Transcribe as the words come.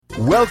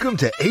Welcome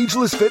to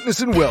Ageless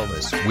Fitness and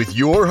Wellness with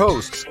your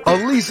hosts,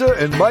 Alisa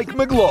and Mike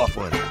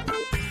McLaughlin.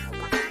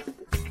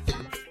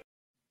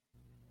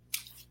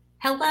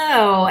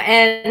 Hello,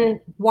 and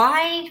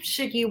why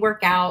should you work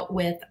out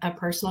with a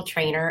personal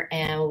trainer,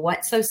 and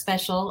what's so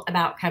special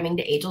about coming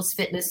to Ageless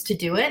Fitness to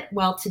do it?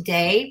 Well,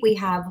 today we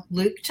have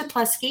Luke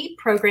Czapleski,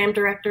 Program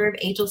Director of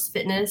Ageless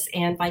Fitness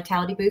and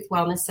Vitality Booth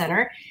Wellness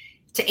Center,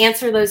 to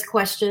answer those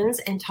questions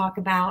and talk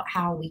about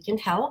how we can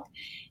help.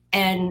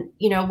 And,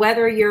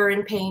 whether you're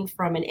in pain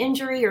from an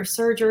injury or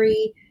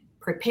surgery,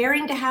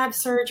 preparing to have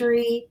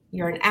surgery,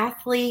 you're an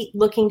athlete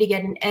looking to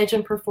get an edge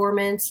in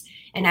performance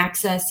and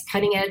access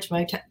cutting edge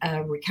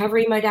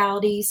recovery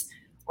modalities,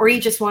 or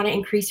you just want to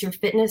increase your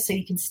fitness so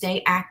you can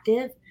stay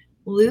active,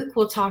 Luke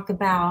will talk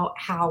about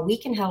how we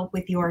can help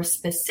with your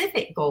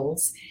specific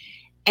goals.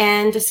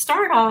 And to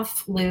start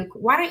off, Luke,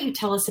 why don't you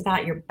tell us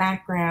about your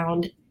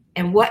background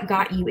and what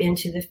got you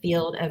into the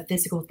field of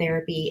physical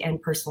therapy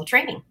and personal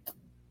training?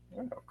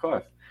 Yeah, of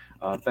course.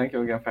 Thank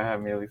you again for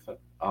having me, Lisa.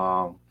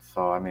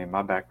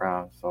 My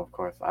background, of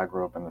course, I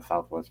grew up in the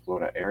Southwest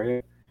Florida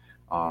area,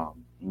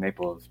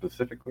 Naples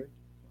specifically.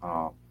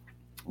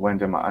 Went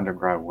to my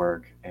undergrad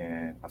work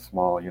in a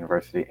small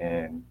university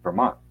in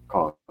Vermont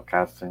called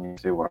Castleton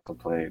University, where I also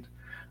played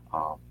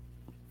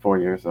 4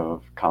 years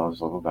of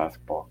college level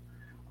basketball.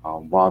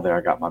 While there,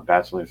 I got my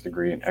bachelor's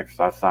degree in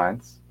exercise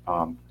science.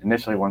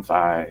 Initially, once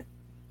I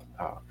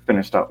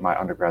finished up my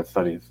undergrad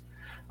studies,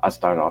 I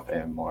started off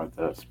in more of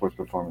the sports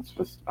performance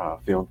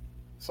field.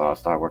 So I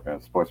started working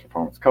as a sports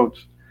performance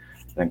coach.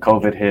 Then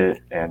COVID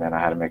hit, and then I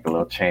had to make a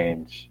little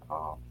change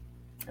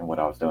in what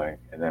I was doing.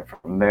 And then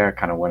from there,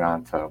 kind of went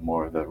on to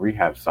more of the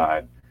rehab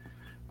side,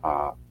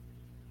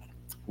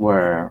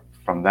 where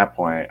from that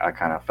point, I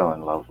kind of fell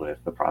in love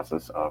with the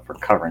process of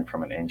recovering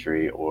from an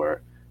injury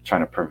or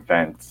trying to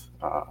prevent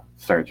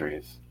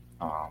surgeries.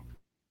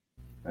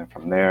 And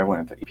from there,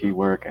 went into EP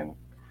work, and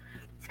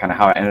it's kind of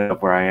how I ended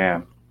up where I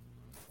am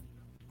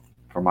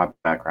for my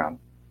background.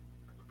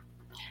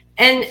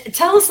 And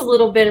tell us a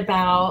little bit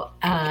about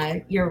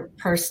your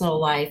personal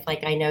life.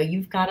 Like, I know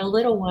you've got a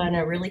little one,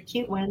 a really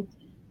cute one.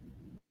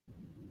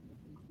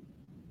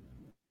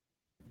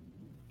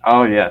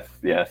 Oh, yes.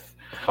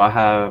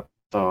 My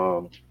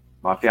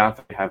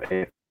fiance have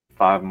a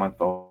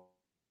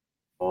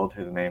 5-month-old.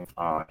 His name,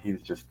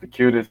 he's just the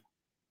cutest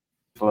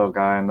little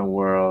guy in the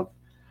world.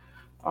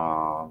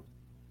 And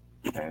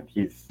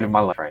he's in my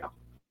life right now.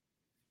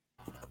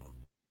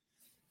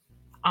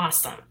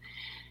 Awesome.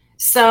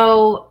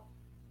 So,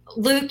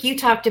 Luke, you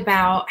talked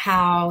about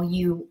how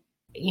you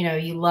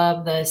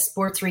love the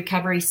sports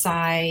recovery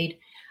side.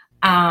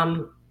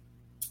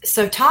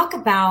 So talk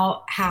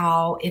about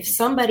how if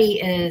somebody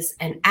is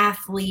an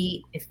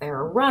athlete, if they're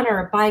a runner,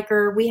 a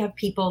biker, we have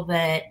people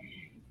that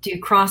do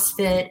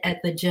CrossFit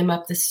at the gym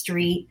up the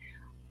street.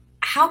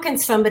 How can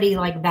somebody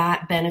like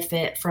that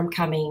benefit from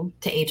coming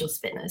to Ageless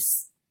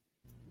Fitness?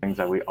 Things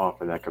that we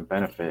offer that could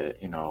benefit,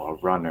 a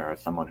runner or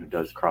someone who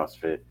does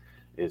CrossFit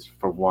is,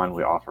 for one,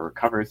 we offer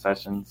recovery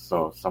sessions.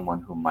 So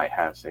someone who might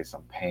have, say,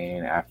 some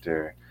pain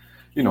after,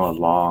 a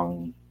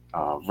long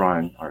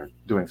run or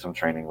doing some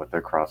training with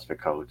their CrossFit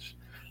coach.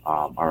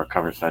 Our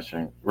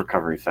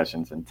recovery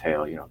sessions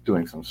entail,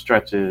 doing some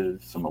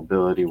stretches, some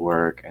mobility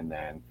work, and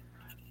then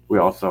we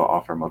also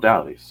offer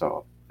modalities.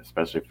 So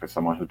especially for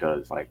someone who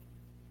does like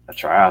a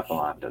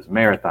triathlon, does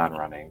marathon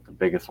running, the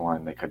biggest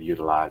one they could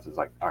utilize is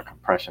like our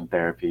compression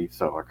therapy,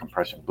 so our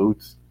compression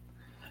boots,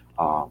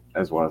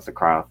 as well as the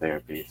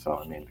cryotherapy.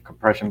 So, the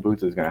compression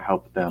boots is going to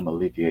help them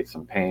alleviate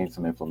some pain,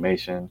 some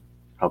inflammation,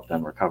 help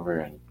them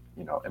recover and,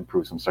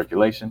 improve some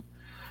circulation.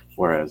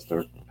 Whereas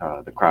the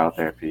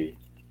cryotherapy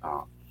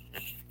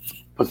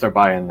puts their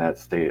body in that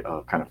state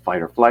of kind of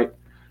fight or flight,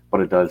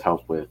 but it does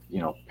help with,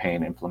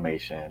 pain,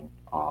 inflammation,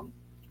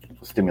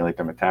 stimulate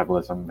their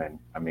metabolism.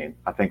 And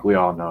I think we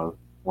all know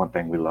one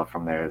thing we love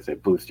from there is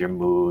it boosts your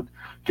mood,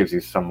 gives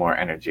you some more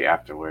energy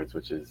afterwards,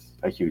 which is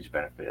a huge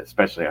benefit,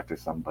 especially after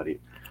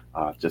somebody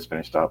just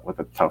finished up with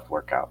a tough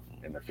workout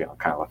and they're feeling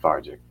kind of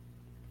lethargic.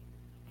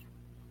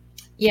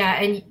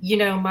 Yeah, and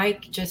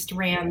Mike just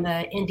ran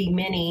the Indy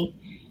Mini,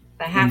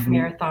 the half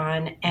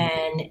marathon,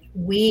 and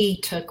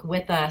we took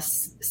with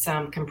us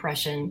some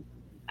compression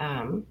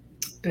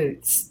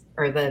boots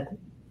or the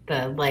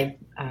leg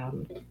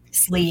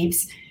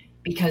sleeves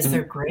because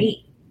they're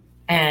great.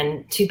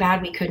 And too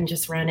bad we couldn't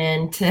just run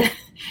into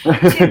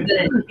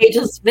the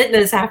Ageless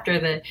Fitness after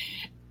the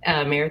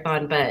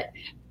marathon,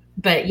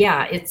 but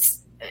yeah, it's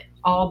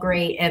all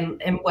great.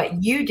 And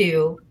what you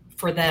do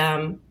for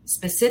them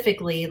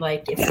specifically,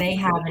 like if they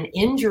have an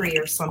injury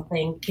or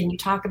something, can you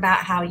talk about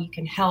how you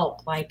can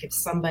help? Like if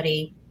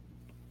somebody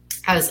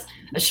has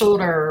a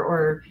shoulder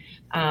or,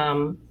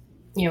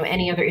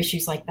 any other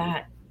issues like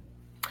that?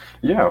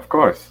 Yeah, of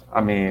course.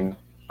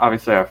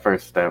 Obviously our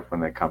first step when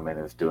they come in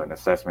is do an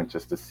assessment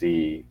just to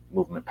see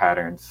movement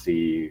patterns,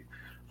 see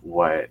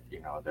what,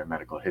 their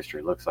medical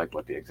history looks like,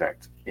 what the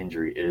exact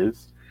injury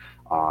is.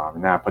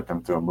 And then I put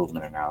them through a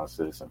movement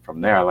analysis. And from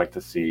there, I like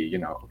to see,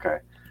 okay,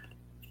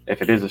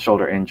 if it is a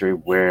shoulder injury,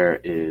 where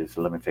is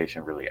the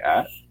limitation really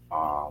at?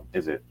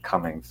 Is it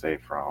coming, say,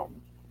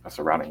 from a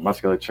surrounding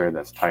musculature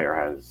that's tight or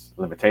has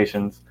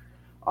limitations?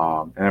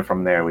 And then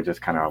from there, we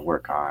just kind of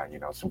work on,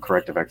 some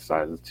corrective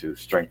exercises to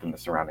strengthen the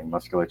surrounding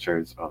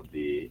musculatures of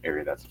the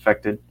area that's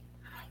affected.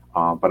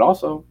 But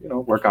also,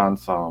 work on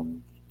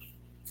some,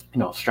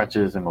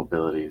 stretches and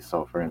mobility.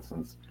 So for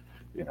instance,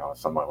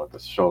 someone with a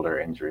shoulder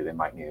injury, they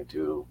might need to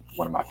do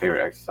one of my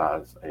favorite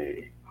exercises,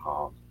 a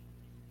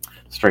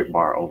straight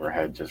bar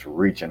overhead, just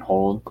reach and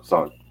hold.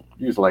 So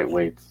use light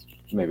weights,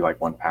 maybe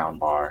like 1 pound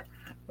bar,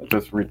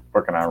 just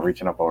working on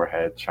reaching up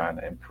overhead, trying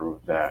to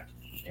improve that,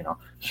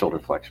 shoulder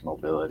flexion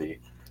mobility.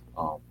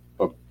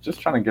 But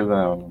just trying to give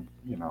them,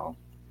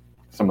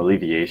 some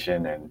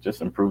alleviation and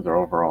just improve their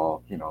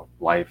overall,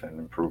 life and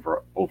improve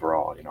their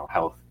overall,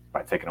 health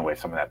by taking away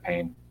some of that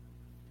pain.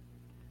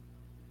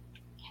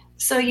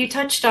 So you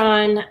touched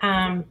on,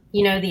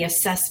 the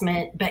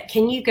assessment, but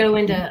can you go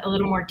into a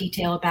little more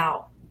detail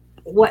about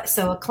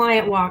so a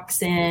client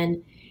walks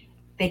in,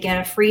 they get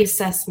a free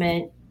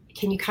assessment.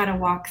 Can you kind of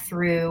walk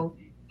through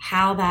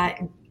how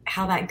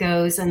that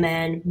goes, and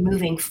then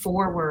moving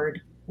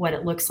forward, what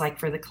it looks like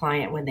for the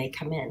client when they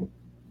come in?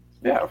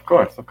 Yeah, of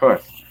course.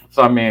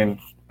 So,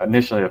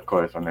 initially, of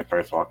course, when they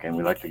first walk in,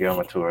 we like to give them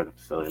a tour of the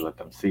facility, let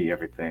them see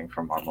everything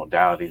from our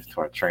modalities to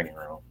our training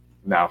room.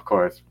 Now, of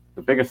course,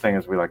 the biggest thing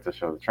is we like to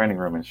show the training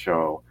room and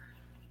show,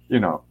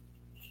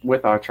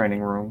 with our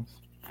training rooms,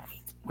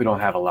 we don't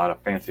have a lot of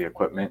fancy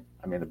equipment.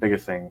 The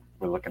biggest thing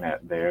we're looking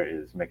at there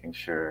is making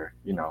sure,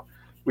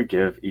 we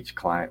give each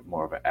client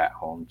more of an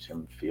at-home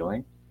gym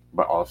feeling,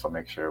 but also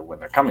make sure when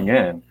they're coming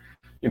in,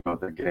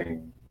 they're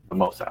getting the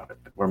most out of it.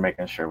 We're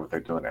making sure that they're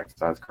doing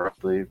exercise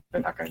correctly.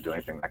 They're not going to do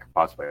anything that could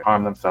possibly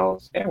harm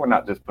themselves. And we're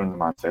not just putting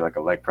them on, say, like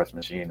a leg press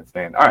machine and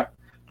saying, all right,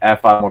 add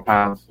 5 more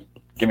pounds,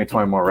 give me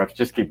 20 more reps,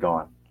 just keep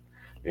going.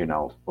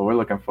 What we're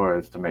looking for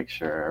is to make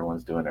sure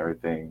everyone's doing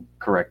everything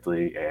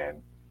correctly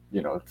and,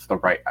 it's the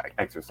right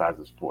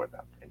exercises for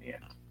them in the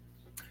end.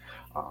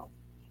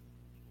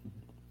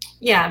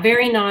 Yeah,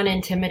 very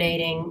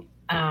non-intimidating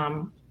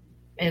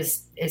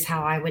is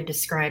how I would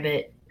describe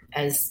it,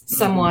 as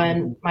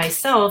someone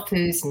myself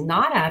who's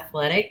not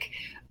athletic,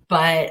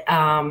 but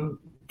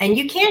and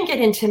you can get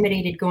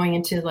intimidated going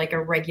into like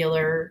a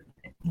regular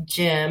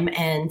gym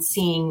and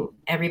seeing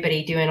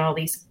everybody doing all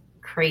these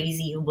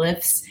crazy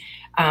lifts.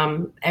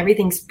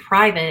 Everything's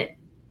private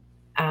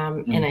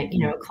in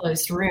a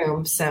closed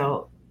room,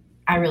 so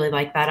I really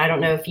like that. I don't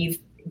know if you've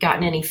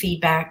gotten any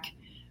feedback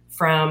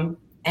from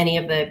any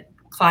of the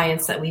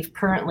clients that we've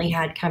currently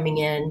had coming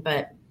in,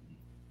 but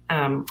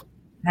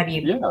have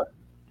you?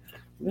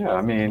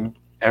 Yeah.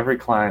 Every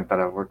client that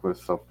I've worked with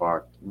so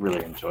far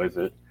really enjoys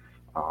it,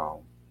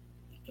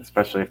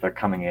 especially if they're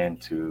coming in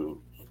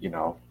to,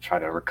 try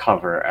to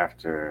recover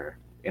after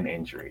an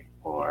injury,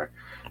 or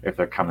if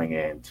they're coming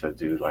in to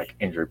do like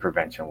injury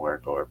prevention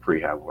work or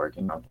prehab work.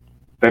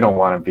 They don't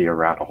want to be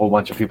around a whole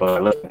bunch of people that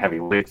are lifting heavy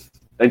weights.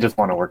 They just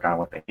want to work on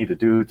what they need to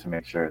do to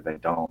make sure they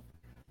don't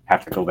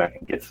have to go back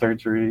and get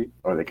surgery,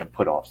 or they can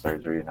put off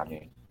surgery.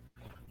 And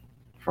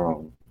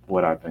from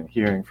what I've been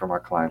hearing from our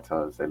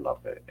clientele is they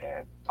love it.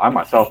 And I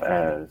myself,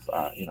 as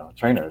a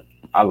trainer,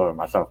 I love it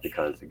myself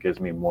because it gives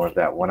me more of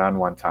that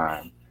one-on-one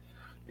time.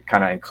 It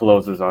kind of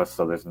encloses us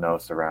so there's no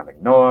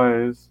surrounding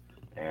noise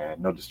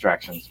and no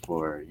distractions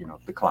for,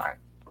 the client.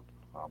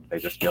 They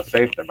just feel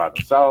safe, they're by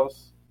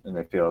themselves, and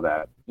they feel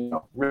that,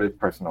 really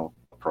personal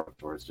approach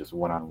where it's just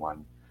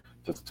one-on-one,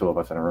 just 2 of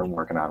us in a room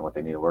working on what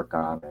they need to work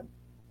on and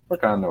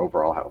work on their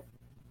overall health.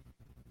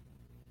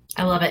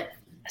 I love it.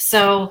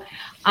 So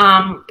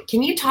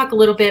can you talk a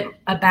little bit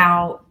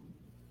about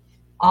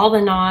all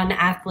the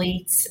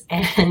non-athletes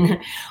and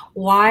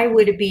why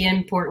would it be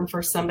important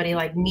for somebody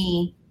like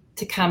me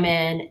to come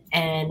in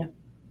and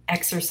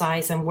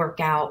exercise and work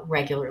out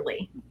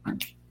regularly?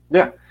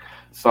 Yeah.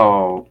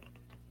 So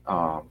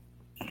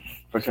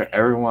for sure,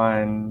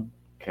 everyone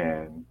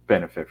can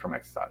benefit from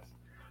exercise.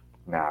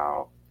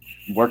 Now,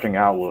 working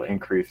out will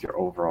increase your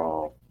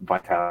overall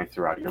vitality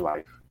throughout your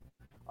life.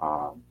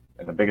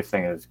 And the biggest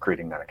thing is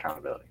creating that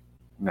accountability.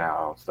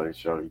 Now, studies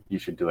show you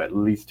should do at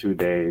least 2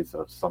 days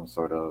of some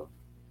sort of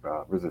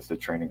resisted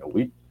training a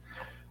week.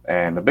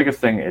 And the biggest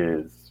thing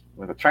is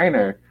with a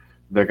trainer,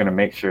 they're going to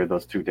make sure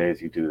those 2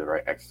 days you do the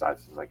right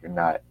exercises. Like you're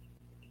not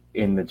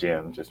in the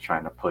gym just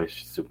trying to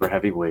push super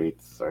heavy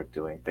weights or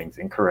doing things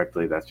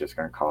incorrectly. That's just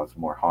going to cause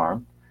more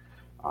harm.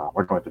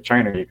 Working with the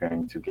trainer, you're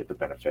going to get the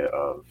benefit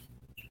of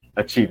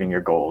achieving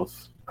your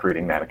goals,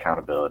 creating that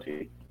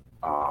accountability,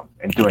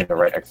 and doing the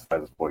right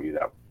exercises for you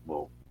that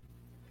will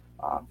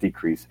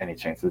decrease any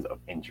chances of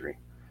injury.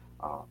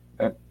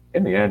 And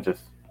in the end,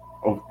 just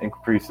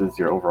increases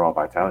your overall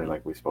vitality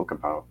like we spoke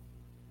about.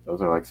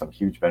 Those are like some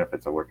huge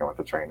benefits of working with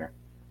a trainer.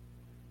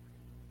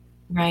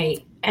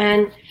 Right.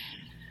 And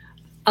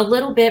a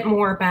little bit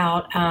more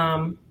about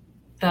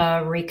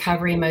the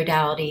recovery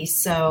modalities.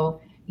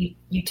 So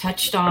you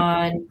touched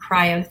on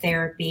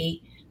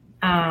cryotherapy.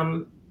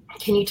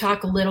 Can you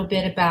talk a little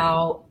bit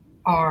about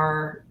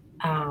our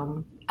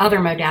other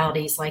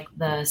modalities like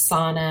the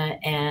sauna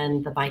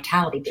and the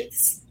vitality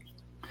booths?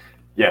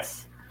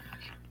 Yes.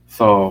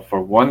 So for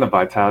one, the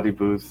Vitality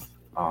Boost,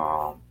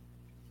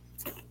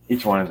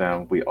 each one of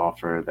them, we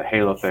offer the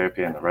Halo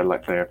Therapy and the Red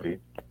Light Therapy.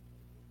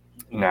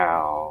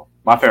 Now,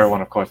 my favorite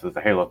one, of course, is the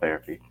Halo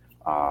Therapy.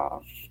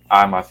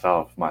 I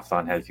myself, my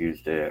son has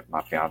used it.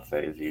 My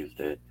fiance has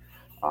used it.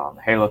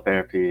 Halo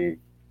Therapy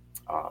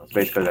is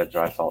basically that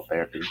dry salt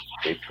therapy.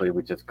 Basically,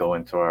 we just go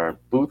into our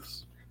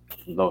booths,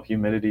 low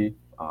humidity.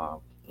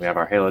 We have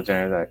our Halo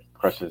generator that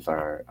crushes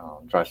our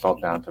dry salt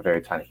down to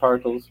very tiny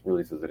particles,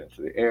 releases it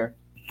into the air,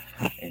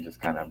 and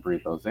just kind of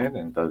breathe those in,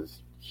 and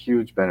does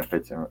huge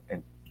benefits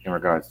in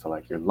regards to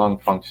like your lung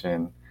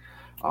function.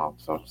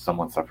 So if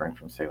someone's suffering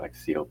from, say, like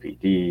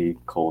COPD,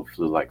 cold,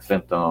 flu-like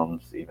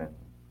symptoms, even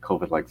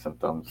COVID-like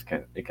symptoms,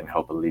 it can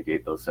help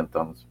alleviate those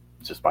symptoms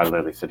just by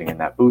literally sitting in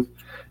that booth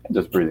and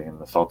just breathing in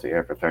the salty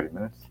air for 30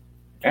 minutes.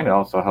 And it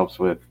also helps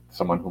with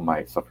someone who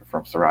might suffer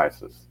from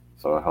psoriasis,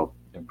 so it'll help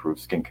improve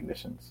skin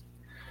conditions.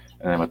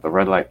 And then with the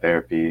red light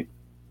therapy,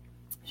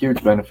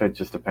 huge benefit,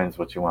 just depends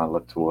what you want to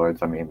look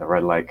towards. I mean, the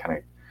red light kind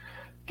of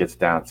gets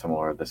down to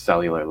more of the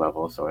cellular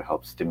level, so it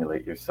helps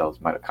stimulate your cell's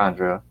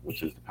mitochondria,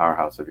 which is the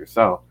powerhouse of your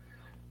cell.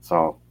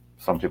 So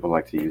some people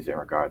like to use it in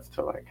regards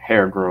to like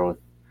hair growth,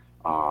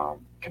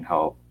 can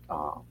help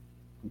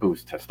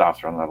boost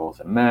testosterone levels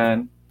in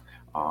men.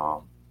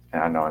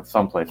 And I know in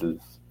some places,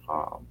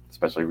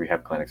 especially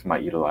rehab clinics,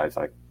 might utilize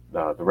like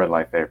the red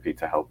light therapy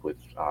to help with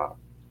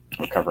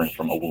recovering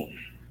from a wound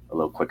a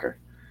little quicker.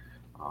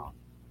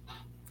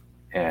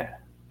 And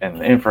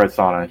the infrared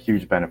sauna,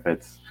 huge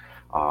benefits.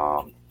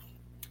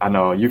 I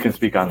know you can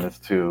speak on this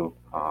too.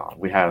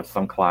 We have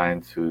some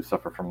clients who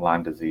suffer from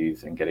Lyme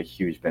disease and get a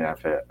huge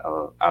benefit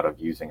out of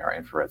using our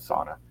infrared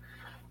sauna.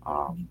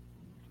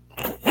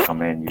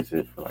 Come in, use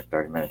it for like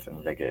 30 minutes,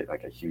 and they get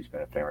like a huge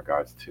benefit in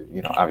regards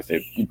to,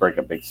 obviously you break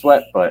a big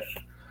sweat, but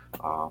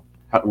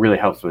it really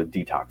helps with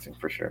detoxing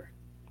for sure.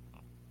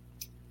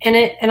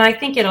 And I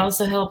think it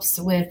also helps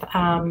with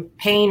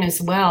pain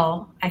as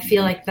well. I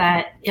feel like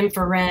that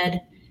infrared,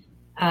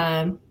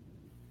 the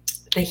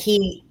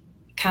heat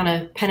kind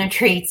of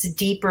penetrates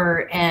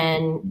deeper,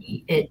 and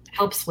it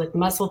helps with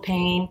muscle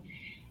pain.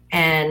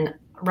 And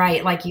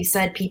right, like you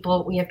said,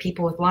 we have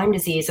people with Lyme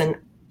disease, and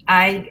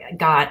I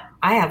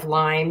have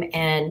Lyme,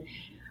 and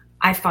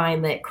I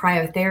find that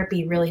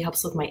cryotherapy really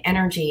helps with my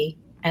energy.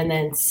 And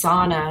then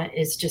sauna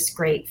is just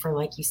great for,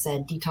 like you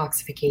said,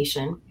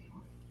 detoxification.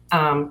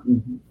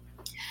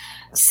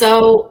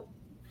 So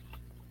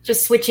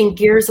just switching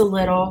gears a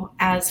little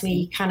as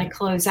we kind of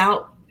close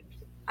out,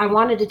 I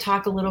wanted to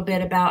talk a little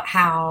bit about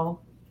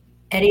how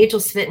at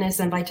Ageless Fitness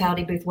and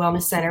Vitality Booth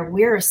Wellness Center,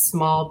 we're a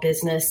small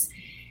business.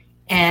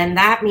 And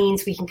that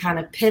means we can kind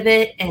of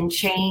pivot and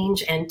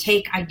change and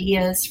take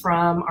ideas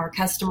from our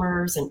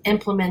customers and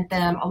implement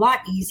them a lot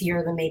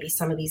easier than maybe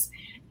some of these,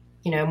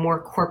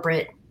 more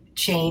corporate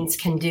chains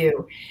can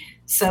do.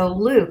 So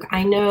Luke,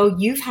 I know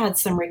you've had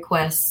some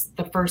requests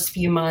the first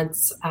few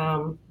months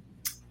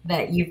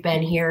that you've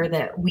been here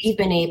that we've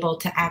been able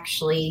to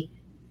actually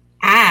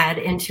add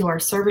into our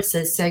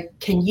services. So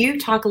can you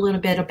talk a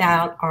little bit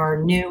about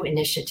our new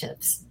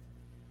initiatives?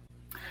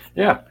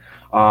 Yeah.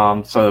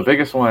 So the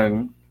biggest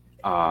one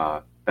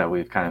that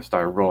we've kind of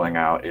started rolling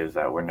out is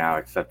that we're now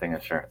accepting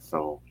insurance.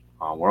 So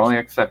we're only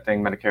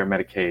accepting Medicare and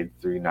Medicaid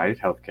through United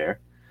Healthcare.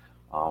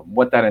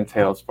 What that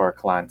entails for our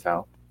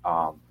clientele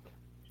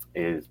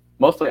is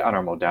mostly on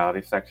our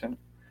modality section,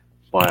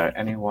 but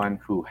anyone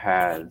who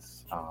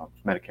has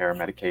Medicare or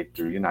Medicaid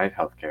through United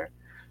Healthcare,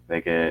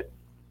 they get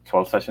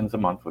 12 sessions a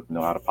month with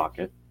no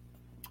out-of-pocket.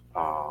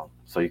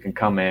 So you can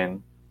come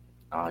in,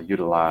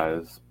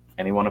 utilize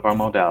any one of our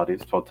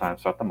modalities 12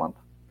 times throughout the month,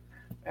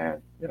 and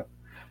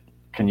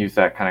can use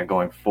that kind of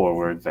going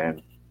forwards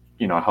and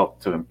help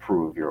to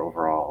improve your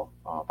overall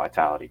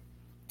vitality.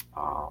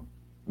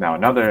 Now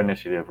another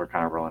initiative we're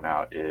kind of rolling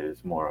out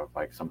is more of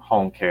like some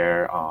home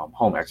care,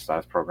 home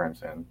exercise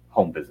programs, and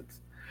home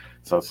visits.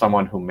 So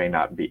someone who may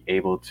not be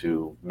able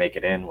to make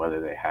it in, whether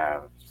they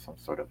have some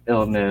sort of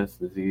illness,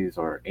 disease,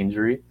 or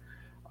injury,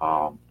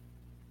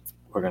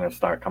 we're going to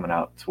start coming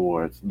out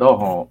towards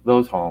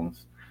those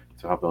homes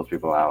to help those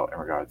people out in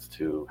regards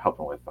to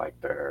helping with like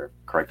their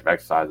corrective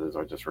exercises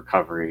or just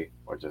recovery,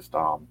 or just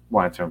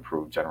wanting to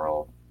improve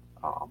general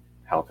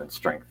health and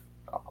strength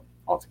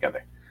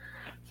altogether.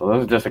 So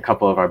those are just a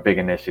couple of our big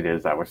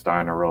initiatives that we're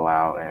starting to roll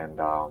out,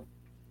 and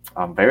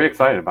I'm very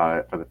excited about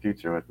it for the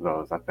future with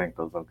those. I think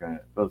those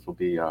will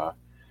be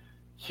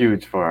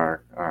huge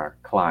for our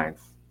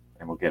clients,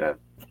 and we'll get a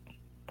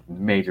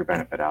major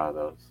benefit out of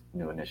those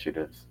new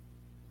initiatives.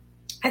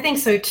 I think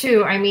so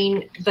too. I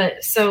mean,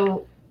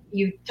 so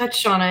you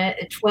touched on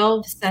it,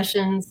 12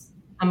 sessions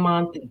a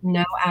month,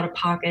 no out of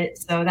pocket.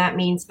 So that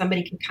means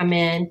somebody can come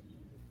in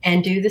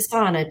and do the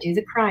sauna, do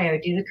the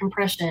cryo, do the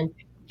compression,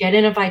 get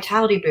in a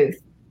vitality booth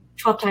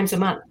 12 times a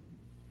month.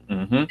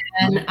 Mm-hmm.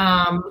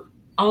 And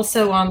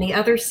also on the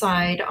other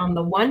side, on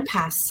the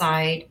OnePass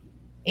side,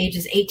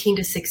 ages 18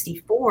 to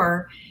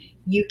 64,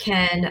 you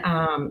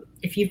can,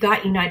 if you've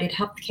got United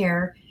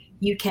Healthcare,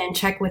 you can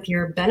check with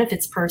your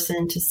benefits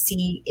person to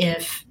see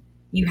if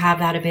you have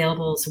that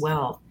available as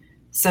well.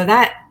 So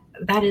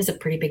that is a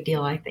pretty big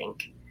deal, I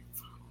think.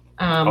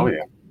 Oh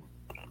yeah.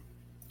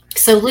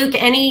 So Luke,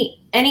 any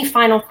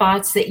final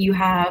thoughts that you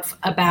have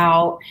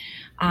about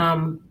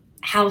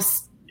how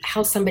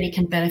somebody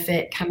can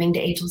benefit coming to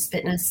Ageless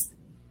Fitness?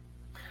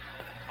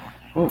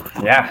 Ooh,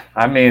 yeah,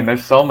 I mean,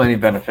 there's so many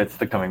benefits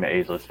to coming to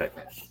Ageless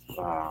Fitness.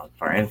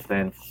 For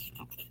instance,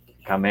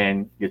 come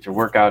in, get your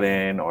workout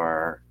in,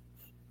 or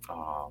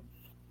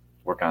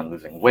work on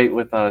losing weight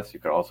with us. You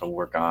could also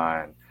work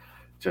on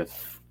just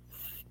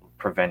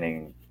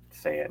preventing,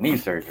 say, a knee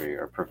surgery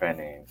or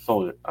preventing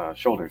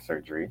shoulder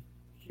surgery.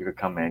 You could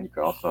come in. You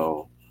could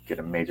also get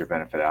a major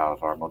benefit out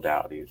of our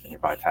modalities and your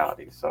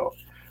vitality. So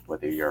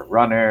whether you're a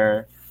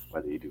runner,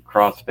 whether you do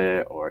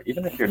CrossFit, or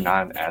even if you're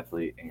not an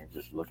athlete and you're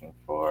just looking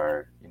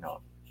for,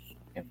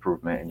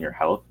 improvement in your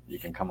health, you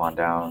can come on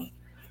down.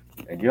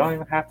 And you don't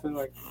even have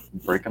to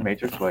break a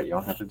major sweat. You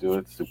don't have to do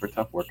a super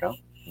tough workout.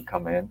 You can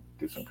come in,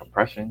 do some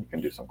compression. You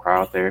can do some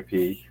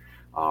cryotherapy.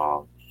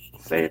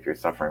 Say if you're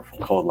suffering from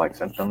cold-like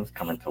symptoms,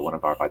 come into one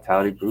of our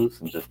vitality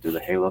booths and just do the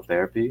halo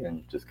therapy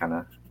and just kind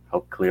of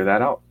help clear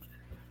that out.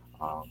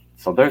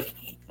 So there's,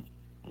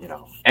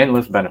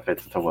 endless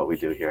benefits to what we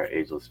do here at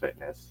Ageless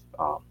Fitness.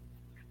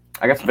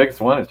 I guess the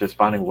biggest one is just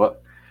finding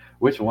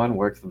which one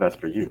works the best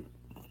for you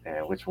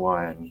and which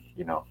one,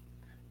 you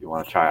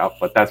want to try out.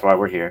 But that's why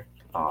we're here,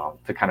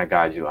 to kind of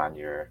guide you on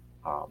your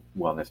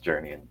wellness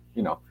journey and,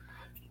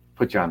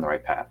 put you on the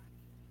right path.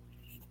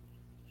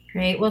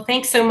 Great. Well,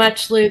 thanks so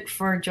much, Luke,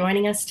 for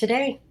joining us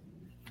today.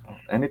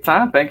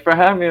 Anytime. Thanks for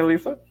having me,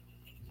 Elisa.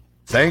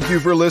 Thank you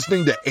for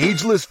listening to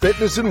Ageless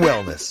Fitness and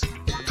Wellness.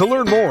 To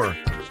learn more,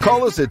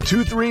 call us at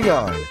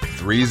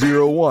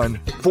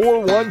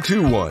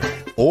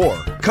 239-301-4121 or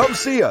come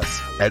see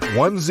us at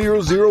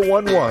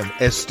 10011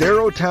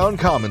 Estero Town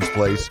Commons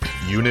Place,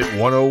 Unit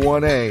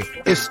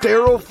 101A,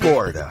 Estero,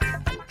 Florida.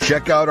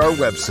 Check out our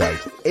website,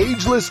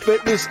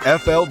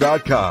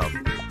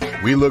 agelessfitnessfl.com.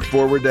 We look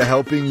forward to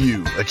helping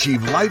you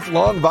achieve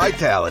lifelong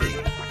vitality.